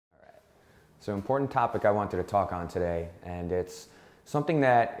So important topic I wanted to talk on today, and it's something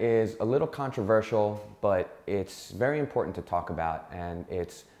that is a little controversial, but it's very important to talk about, and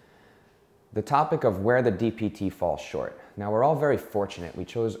it's the topic of where the DPT falls short. Now, we're all very fortunate. We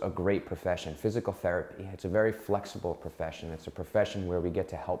chose a great profession, physical therapy. It's a very flexible profession. It's a profession where we get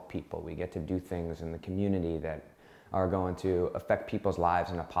to help people. We get to do things in the community that are going to affect people's lives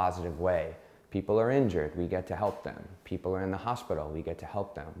in a positive way. People are injured, we get to help them. People are in the hospital, we get to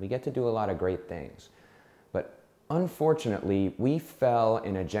help them. We get to do a lot of great things. But unfortunately, we fell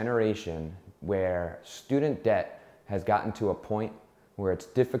in a generation where student debt has gotten to a point where it's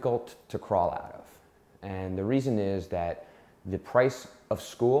difficult to crawl out of. And the reason is that the price of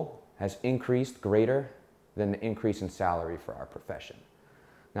school has increased greater than the increase in salary for our profession.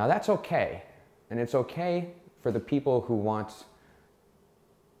 Now that's okay, and it's okay for the people who want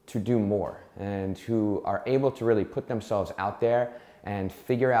to do more and who are able to really put themselves out there and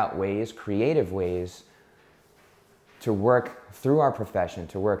figure out ways, creative ways, to work through our profession,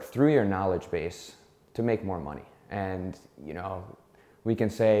 to work through your knowledge base to make more money. And you know, we can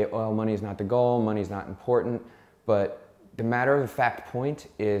say, well, money is not the goal, money is not important, but the matter of the fact point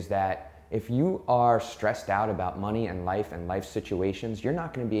is that if you are stressed out about money and life situations, you're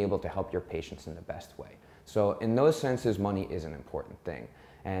not going to be able to help your patients in the best way. So in those senses, money is an important thing.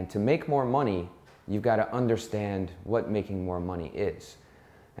 And to make more money, you've got to understand what making more money is.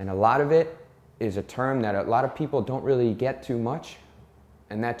 And a lot of it is a term that a lot of people don't really get too much,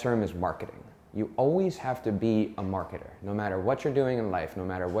 and that term is marketing. You always have to be a marketer. No matter what you're doing in life, no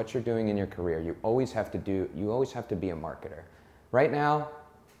matter what you're doing in your career, you always have to be a marketer. Right now,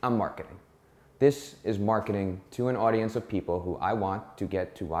 I'm marketing. This is marketing to an audience of people who I want to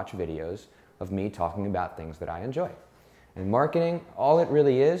get to watch videos of me talking about things that I enjoy. And marketing, all it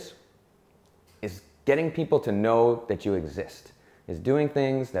really is getting people to know that you exist, is doing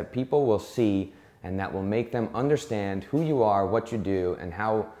things that people will see and that will make them understand who you are, what you do, and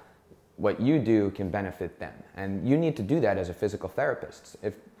how what you do can benefit them. And you need to do that as a physical therapist.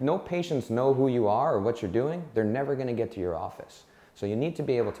 If no patients know who you are or what you're doing, they're never going to get to your office. So you need to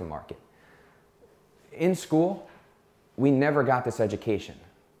be able to market. In school, we never got this education.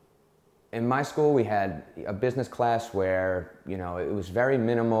 In my school, we had a business class where, you know, it was very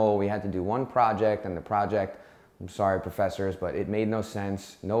minimal. We had to do one project, and the project, I'm sorry, professors, but it made no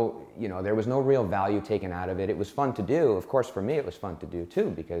sense. No, you know, there was no real value taken out of it. It was fun to do. Of course, for me, it was fun to do too,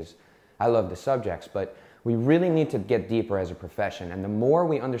 because I love the subjects, but we really need to get deeper as a profession. And the more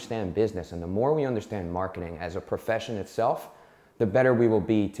we understand business and the more we understand marketing as a profession itself, the better we will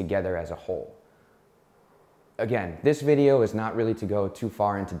be together as a whole. Again, this video is not really to go too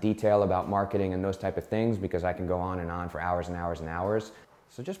far into detail about marketing and those type of things, because I can go on and on for hours and hours and hours.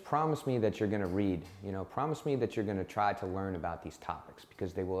 So just promise me that you're going to read, promise me that you're going to try to learn about these topics,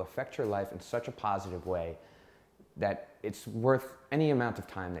 because they will affect your life in such a positive way that it's worth any amount of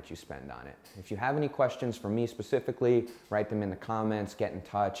time that you spend on it. If you have any questions for me specifically, write them in the comments, get in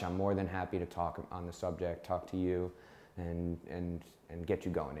touch. I'm more than happy to talk on the subject, talk to you, and get you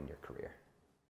going in your career.